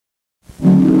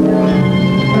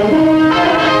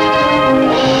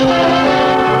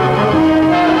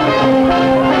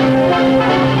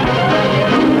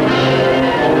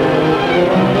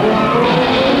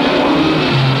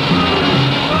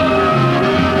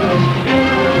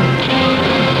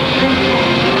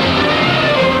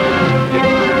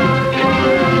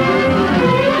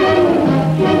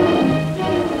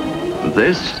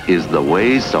is the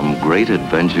way some great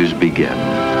adventures begin.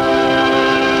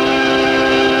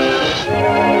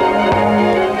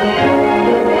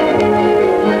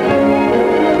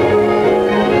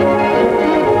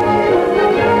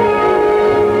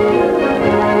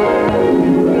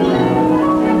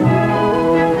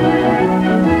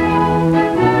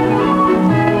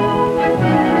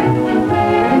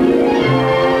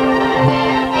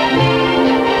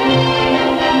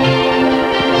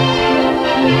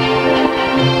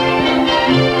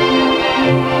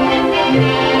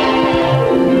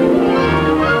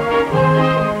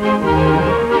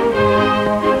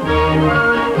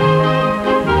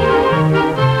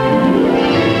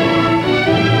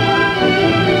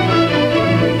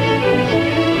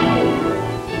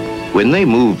 When they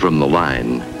move from the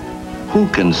line, who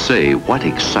can say what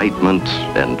excitement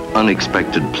and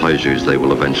unexpected pleasures they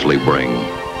will eventually bring?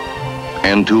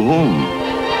 And to whom?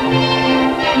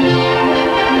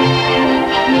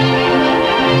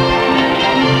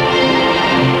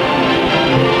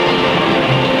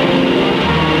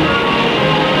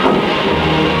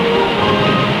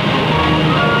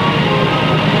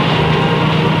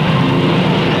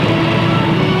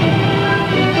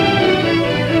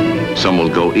 Some will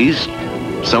go east,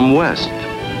 some west.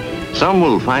 Some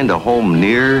will find a home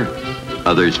near,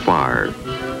 others far.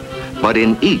 But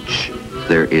in each,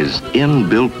 there is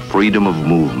inbuilt freedom of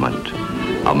movement,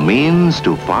 a means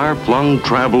to far-flung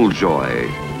travel joy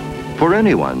for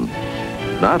anyone,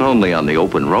 not only on the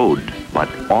open road, but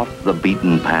off the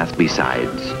beaten path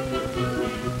besides.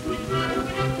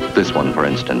 This one, for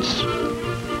instance.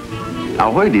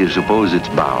 Now, where do you suppose it's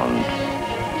bound?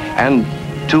 And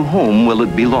to whom will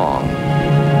it belong?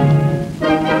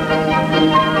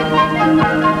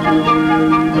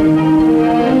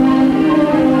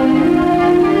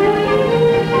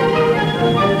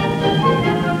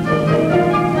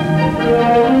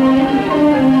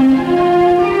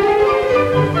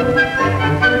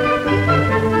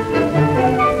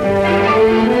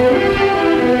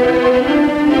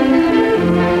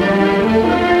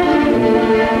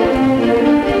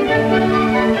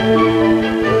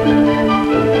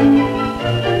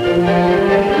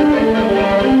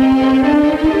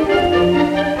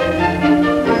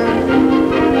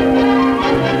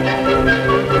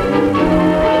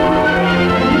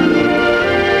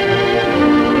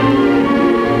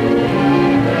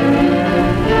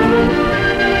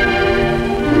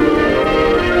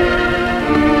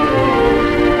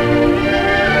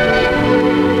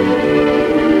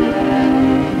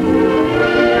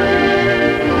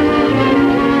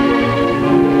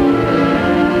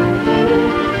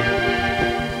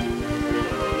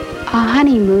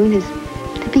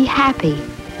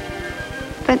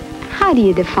 But how do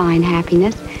you define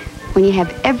happiness when you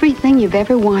have everything you've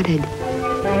ever wanted?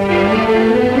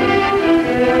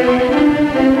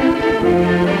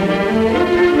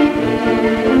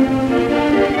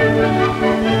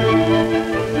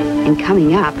 And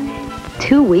coming up,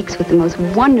 2 weeks with the most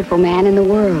wonderful man in the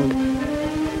world,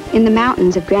 in the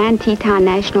mountains of Grand Teton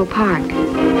National Park.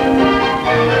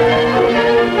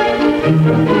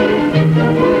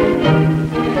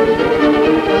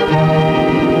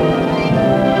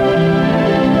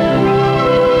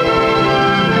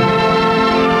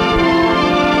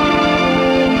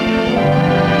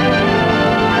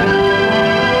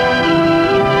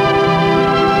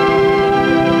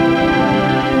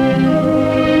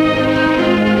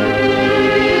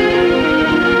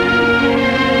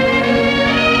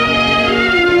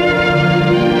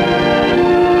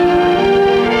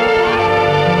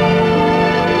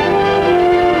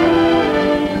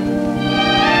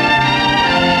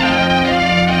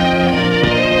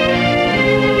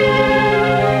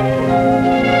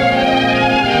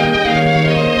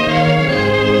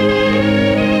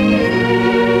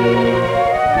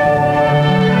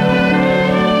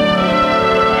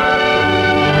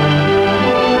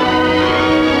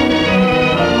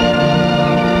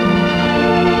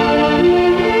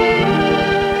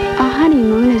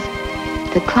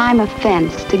 Climb a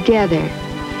fence together,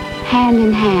 hand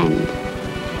in hand.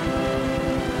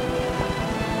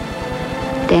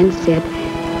 Then sit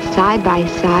side by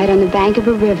side on the bank of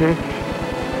a river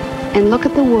and look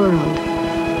at the world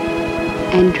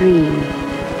and dream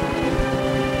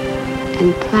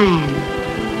and plan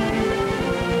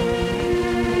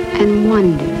and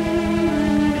wonder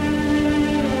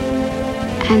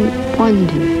and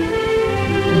wonder.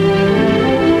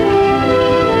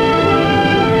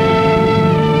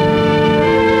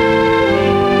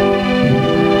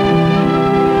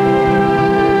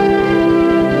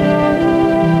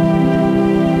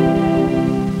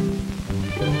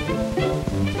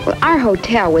 Our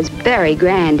hotel was very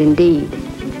grand indeed.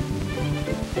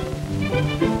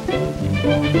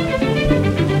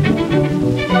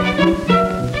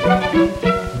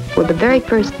 Well, the very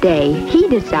first day, he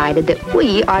decided that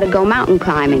we ought to go mountain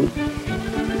climbing.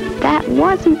 That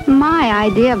wasn't my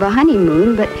idea of a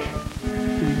honeymoon, but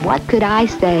what could I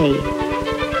say?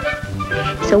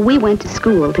 So we went to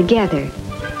school together.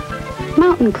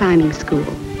 Mountain climbing school.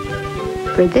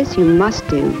 For this you must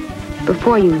do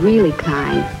before you really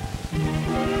climb.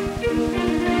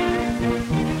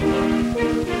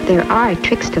 There are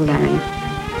tricks to learn.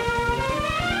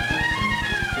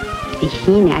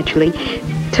 He naturally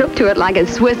took to it like a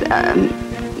Swiss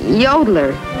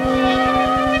yodeler.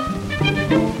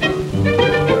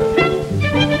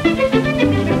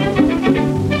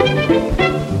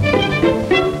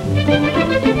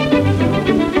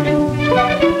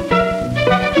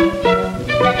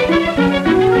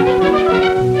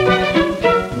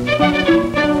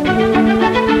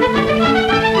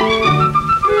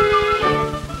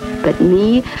 But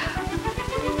me,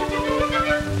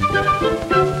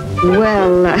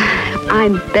 well,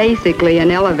 I'm basically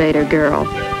an elevator girl.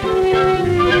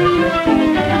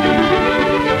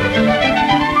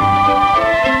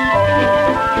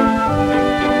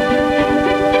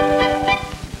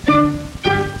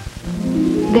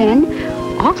 Then,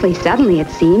 awfully suddenly it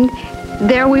seemed,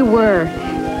 there we were,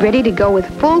 ready to go with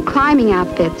full climbing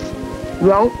outfits,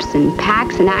 ropes and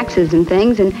packs and axes and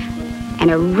things, and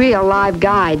a real live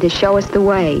guide to show us the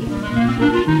way.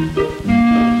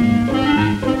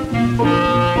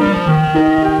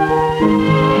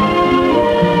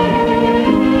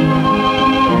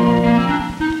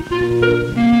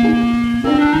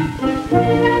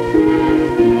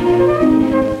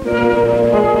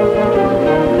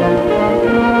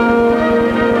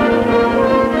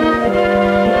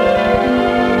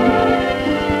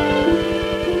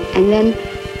 And then,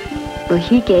 well,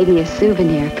 he gave me a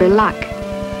souvenir for luck.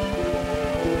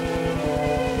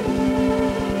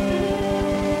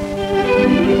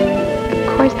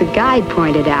 Of course, the guide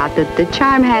pointed out that the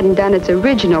charm hadn't done its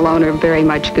original owner very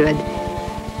much good.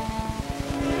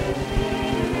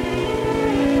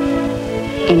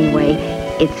 Anyway,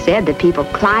 it said that people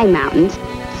climb mountains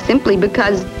simply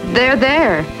because they're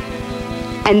there.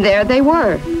 And there they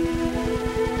were.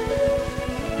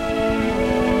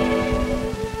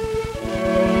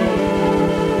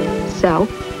 So,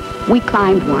 we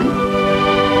climbed one.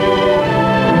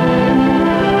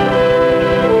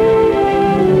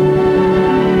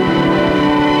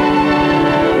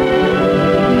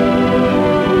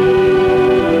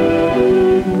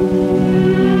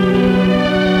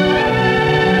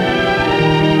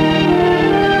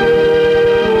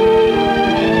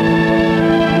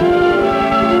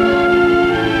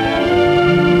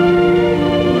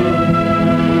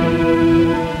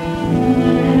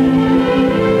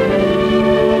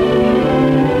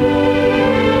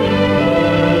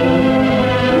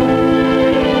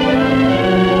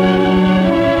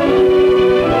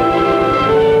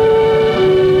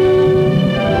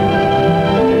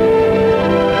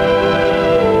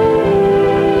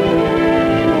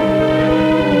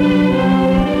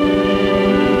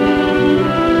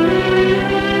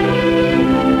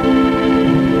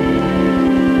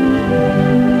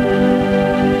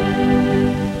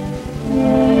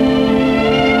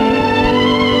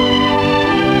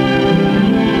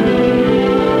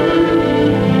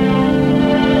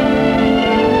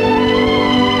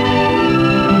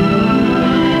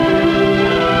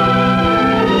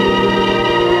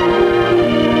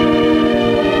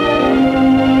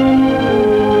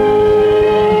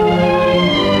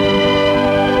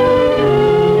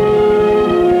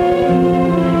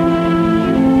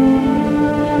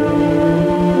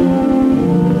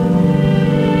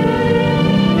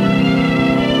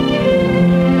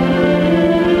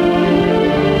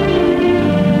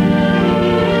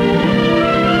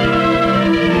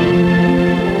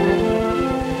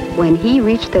 When he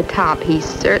reached the top, he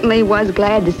certainly was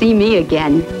glad to see me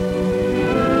again.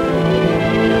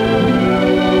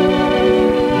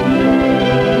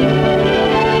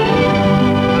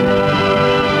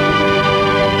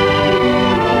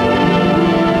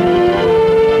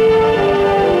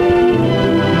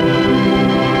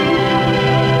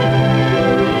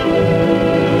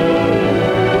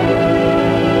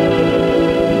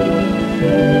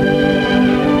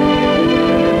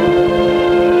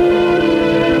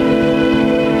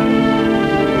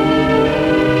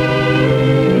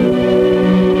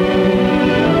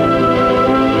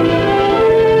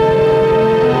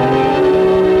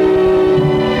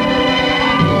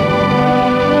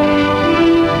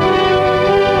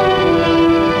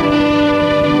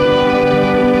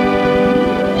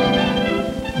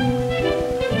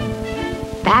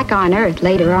 On Earth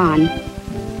later on.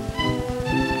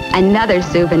 Another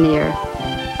souvenir,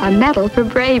 a medal for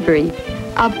bravery,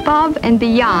 above and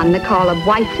beyond the call of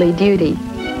wifely duty.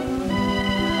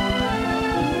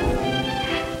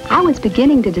 I was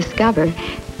beginning to discover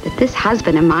that this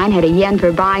husband of mine had a yen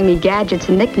for buying me gadgets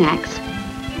and knickknacks,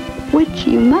 which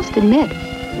you must admit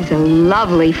is a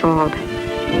lovely fault.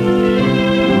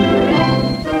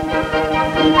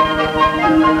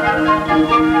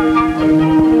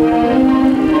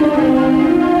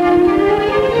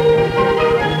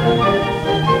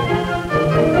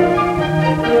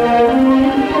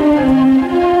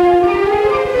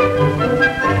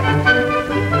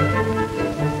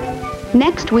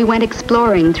 Next, we went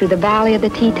exploring through the valley of the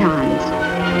Tetons.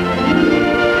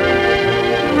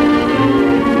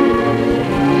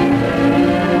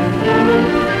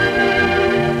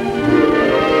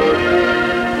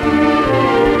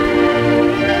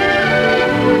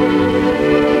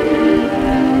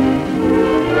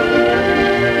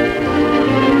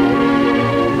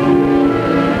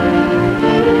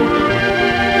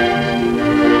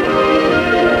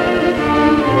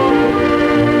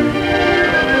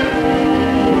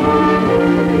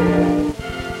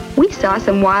 Saw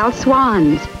some wild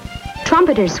swans,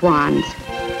 trumpeter swans.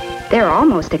 They're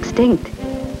almost extinct.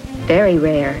 Very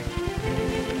rare.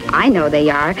 I know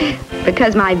they are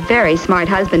because my very smart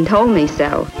husband told me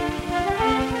so.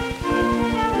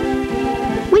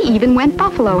 We even went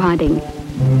buffalo hunting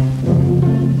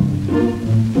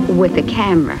with a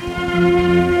camera.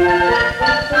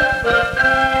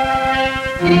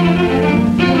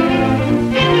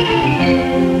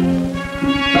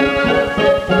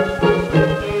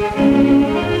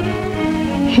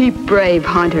 Brave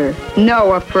hunter,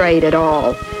 no afraid at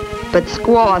all. But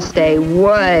squaws stay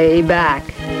way back.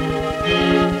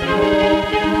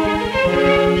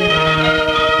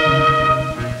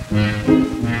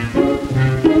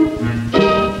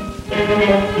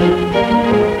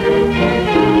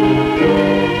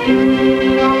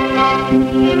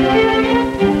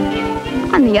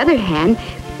 On the other hand,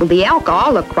 well, the elk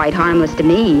all look quite harmless to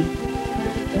me.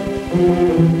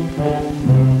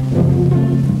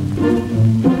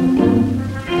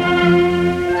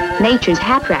 Nature's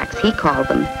hat racks, he called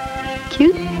them.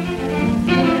 Cute?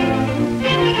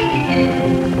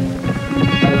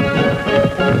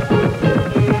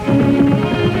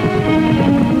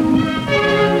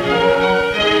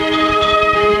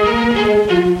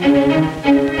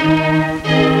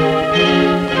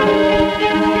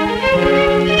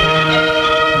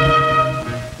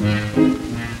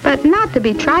 But not to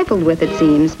be trifled with, it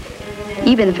seems,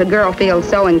 even if a girl feels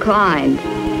so inclined.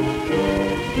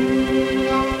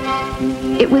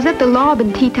 It was at the Lob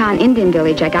and Teton Indian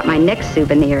village I got my next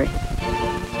souvenir.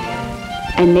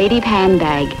 A native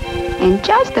handbag, and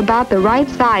just about the right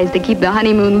size to keep the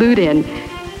honeymoon loot in,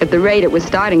 at the rate it was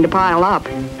starting to pile up.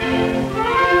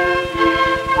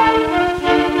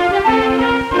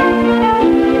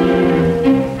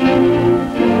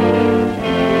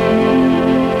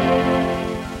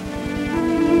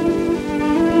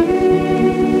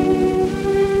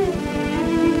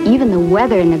 Even the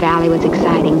weather in the valley was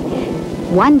exciting.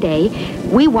 One day,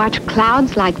 we watched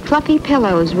clouds like fluffy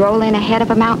pillows roll in ahead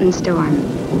of a mountain storm.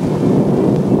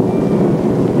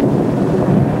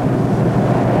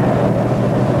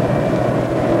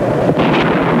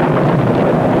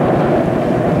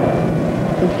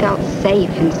 We felt safe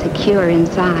and secure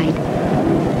inside.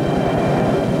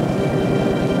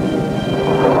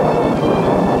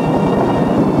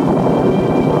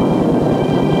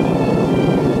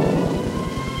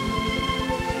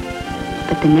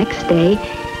 The next day,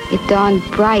 it dawned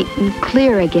bright and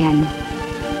clear again.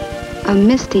 A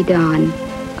misty dawn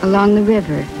along the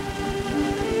river.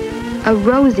 A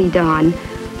rosy dawn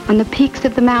on the peaks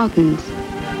of the mountains.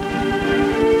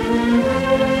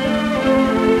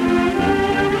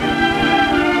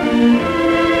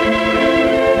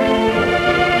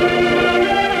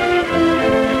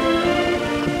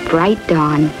 A bright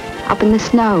dawn up in the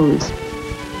snows.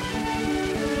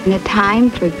 And a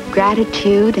time for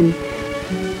gratitude and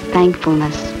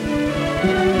thankfulness.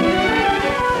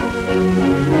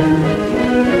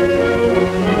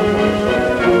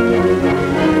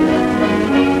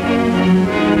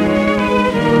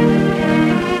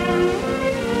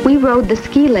 We rode the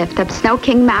ski lift up Snow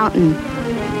King Mountain.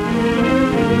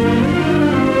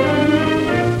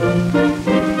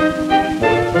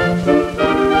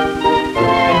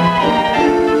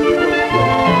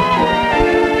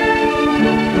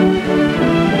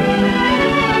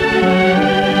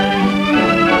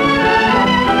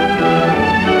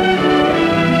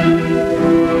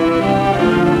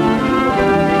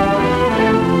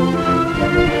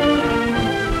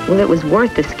 Well, it was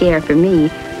worth the scare for me.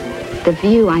 The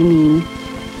view, I mean.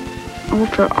 Oh,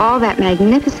 for all that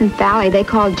magnificent valley they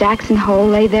call Jackson Hole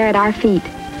lay there at our feet.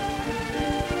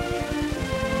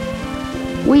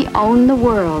 We own the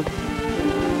world.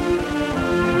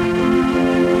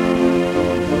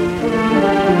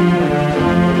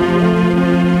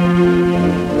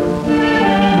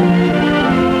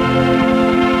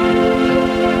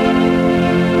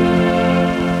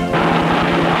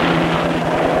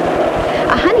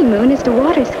 A honeymoon is to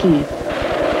water ski,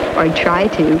 or try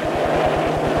to.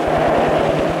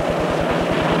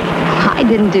 I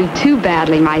didn't do too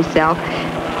badly myself,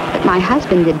 but my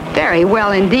husband did very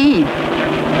well indeed.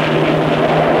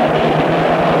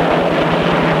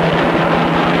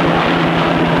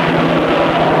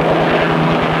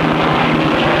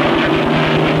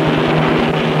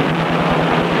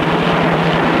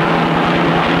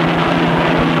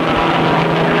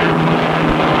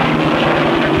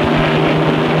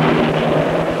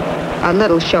 A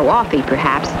little show-offy,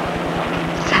 perhaps.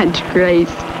 Such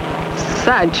grace,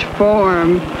 such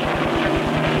form.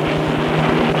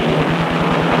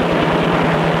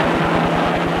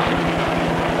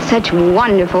 Such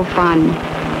wonderful fun.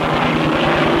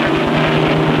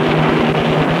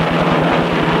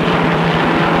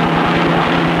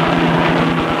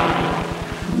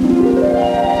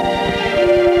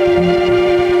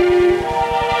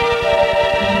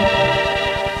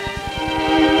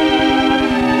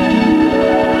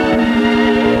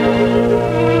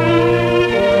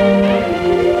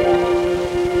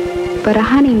 But a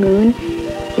honeymoon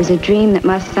is a dream that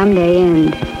must someday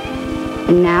end.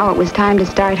 And now it was time to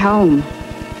start home.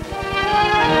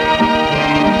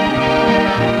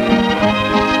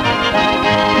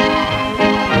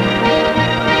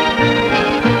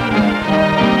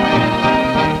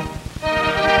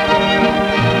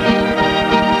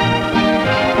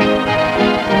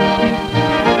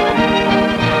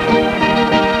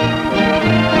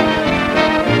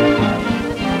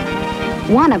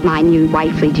 One of my new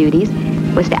wifely duties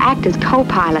was to act as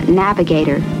co-pilot and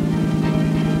navigator.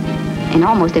 And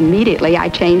almost immediately I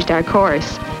changed our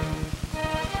course.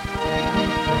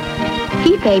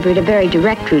 He favored a very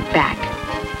direct route back.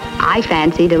 I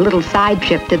fancied a little side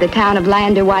trip to the town of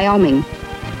Lander, Wyoming,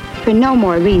 for no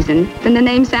more reason than the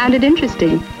name sounded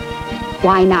interesting.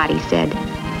 Why not, he said,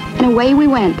 and away we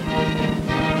went.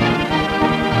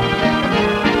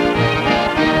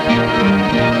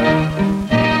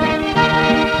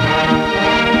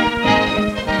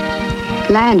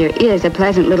 Lander is a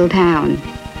pleasant little town.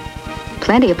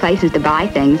 Plenty of places to buy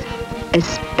things,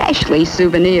 especially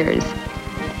souvenirs.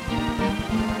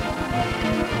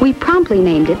 We promptly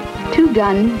named it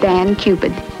Two-Gun Dan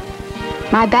Cupid.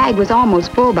 My bag was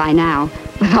almost full by now,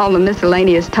 with all the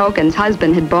miscellaneous tokens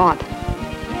husband had bought.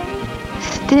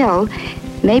 Still,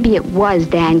 maybe it was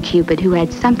Dan Cupid who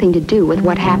had something to do with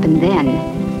what happened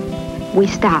then. We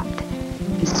stopped,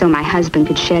 so my husband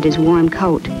could shed his warm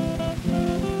coat.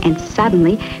 And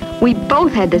suddenly, we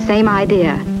both had the same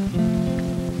idea.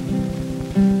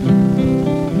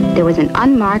 There was an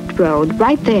unmarked road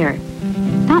right there,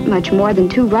 not much more than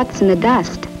 2 ruts in the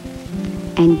dust.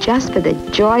 And just for the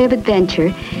joy of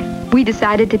adventure, we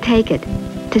decided to take it,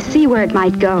 to see where it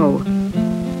might go.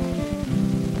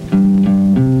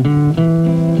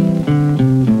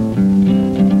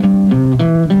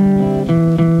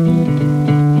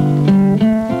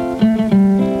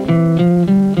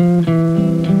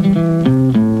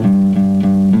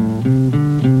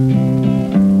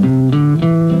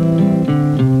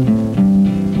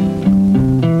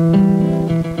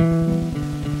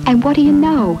 What do you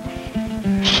know?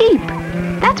 Sheep!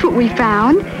 That's what we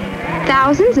found.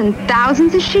 Thousands and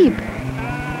thousands of sheep.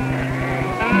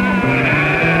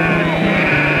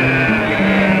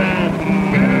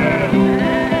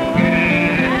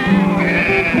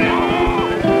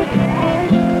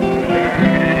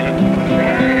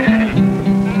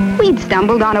 We'd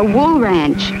stumbled on a wool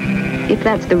ranch, if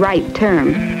that's the right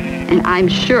term, and I'm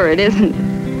sure it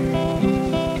isn't.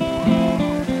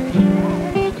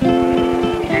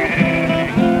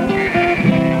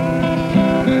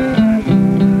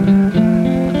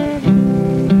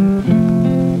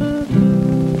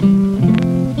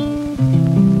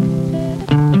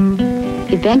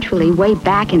 Eventually, way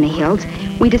back in the hills,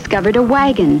 we discovered a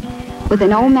wagon with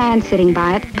an old man sitting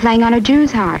by it playing on a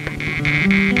Jew's harp.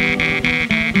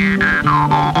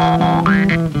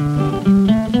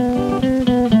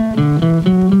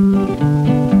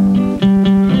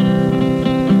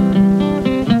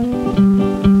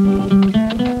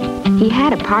 He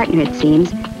had a partner, it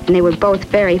seems, and they were both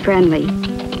very friendly.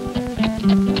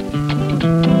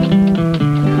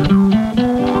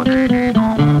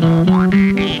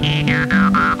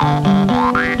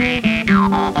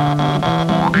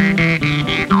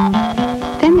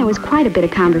 quite a bit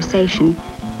of conversation,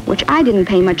 which I didn't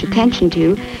pay much attention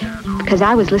to because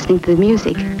I was listening to the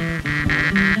music.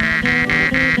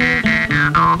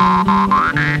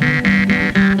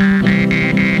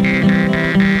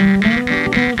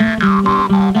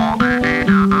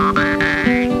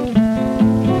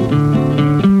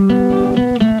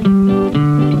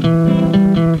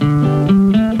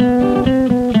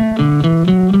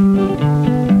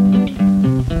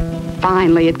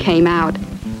 Finally, it came out.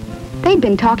 They'd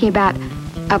been talking about,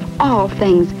 of all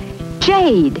things,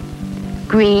 jade.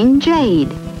 Green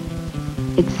jade.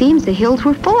 It seems the hills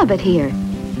were full of it here,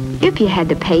 if you had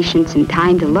the patience and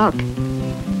time to look.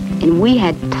 And we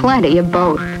had plenty of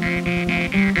both.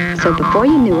 So before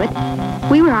you knew it,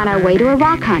 we were on our way to a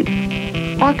rock hunt.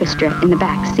 Orchestra in the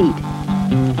back seat.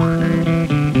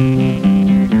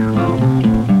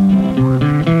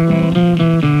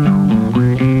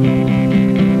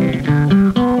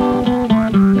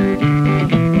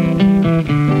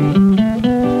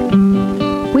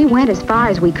 As far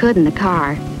as we could in the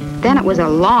car. Then it was a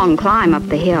long climb up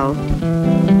the hill.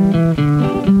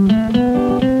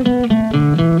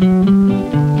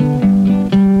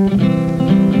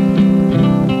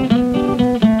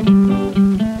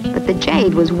 But the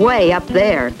jade was way up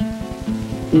there.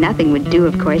 Nothing would do,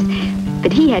 of course,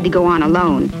 but he had to go on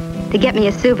alone to get me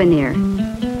a souvenir.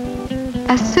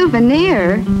 A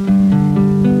souvenir?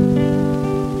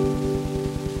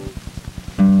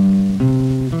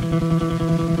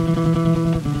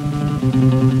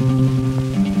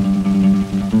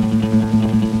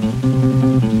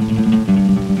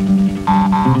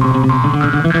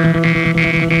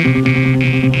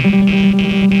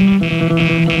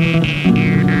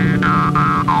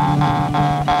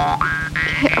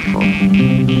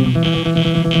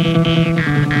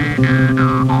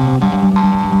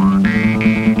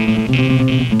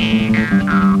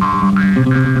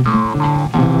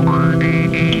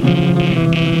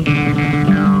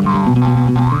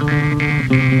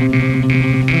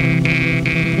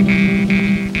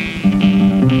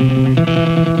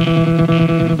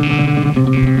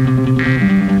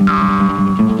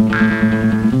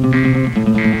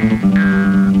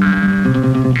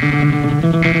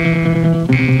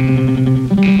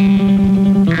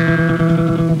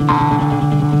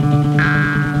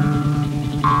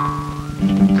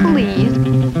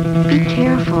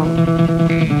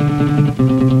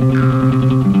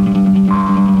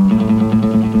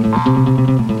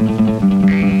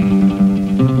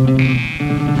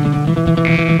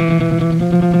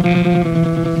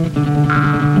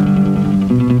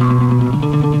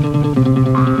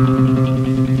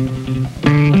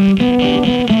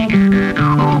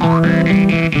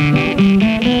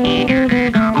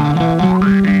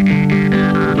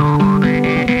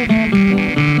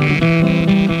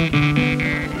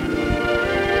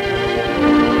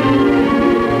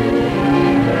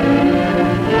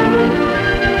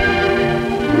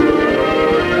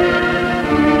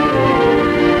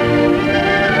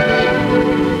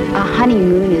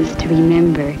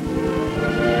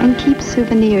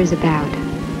 Souvenirs about.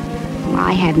 Well,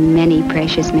 I have many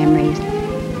precious memories,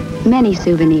 many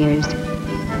souvenirs,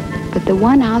 but the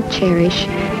one I'll cherish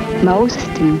most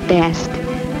and best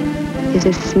is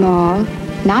a small,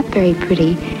 not very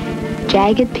pretty,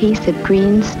 jagged piece of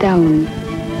green stone.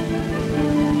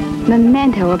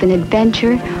 Memento of an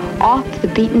adventure off the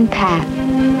beaten path.